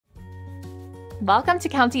Welcome to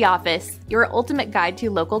County Office, your ultimate guide to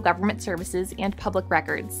local government services and public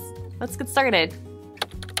records. Let's get started.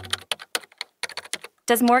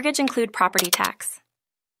 Does mortgage include property tax?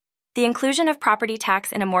 The inclusion of property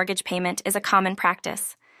tax in a mortgage payment is a common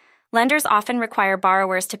practice. Lenders often require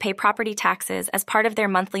borrowers to pay property taxes as part of their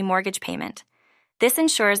monthly mortgage payment. This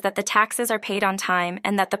ensures that the taxes are paid on time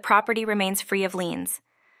and that the property remains free of liens.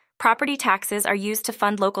 Property taxes are used to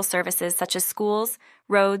fund local services such as schools,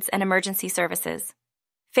 roads, and emergency services.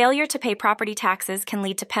 Failure to pay property taxes can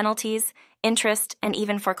lead to penalties, interest, and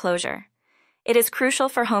even foreclosure. It is crucial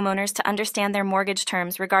for homeowners to understand their mortgage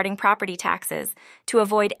terms regarding property taxes to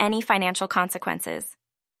avoid any financial consequences.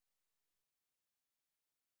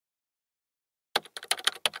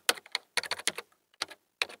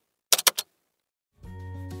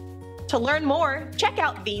 To learn more, check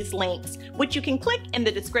out these links, which you can click in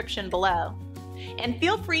the description below. And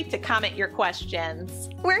feel free to comment your questions.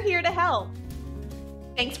 We're here to help.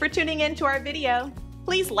 Thanks for tuning in to our video.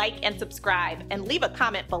 Please like and subscribe and leave a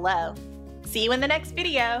comment below. See you in the next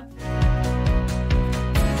video.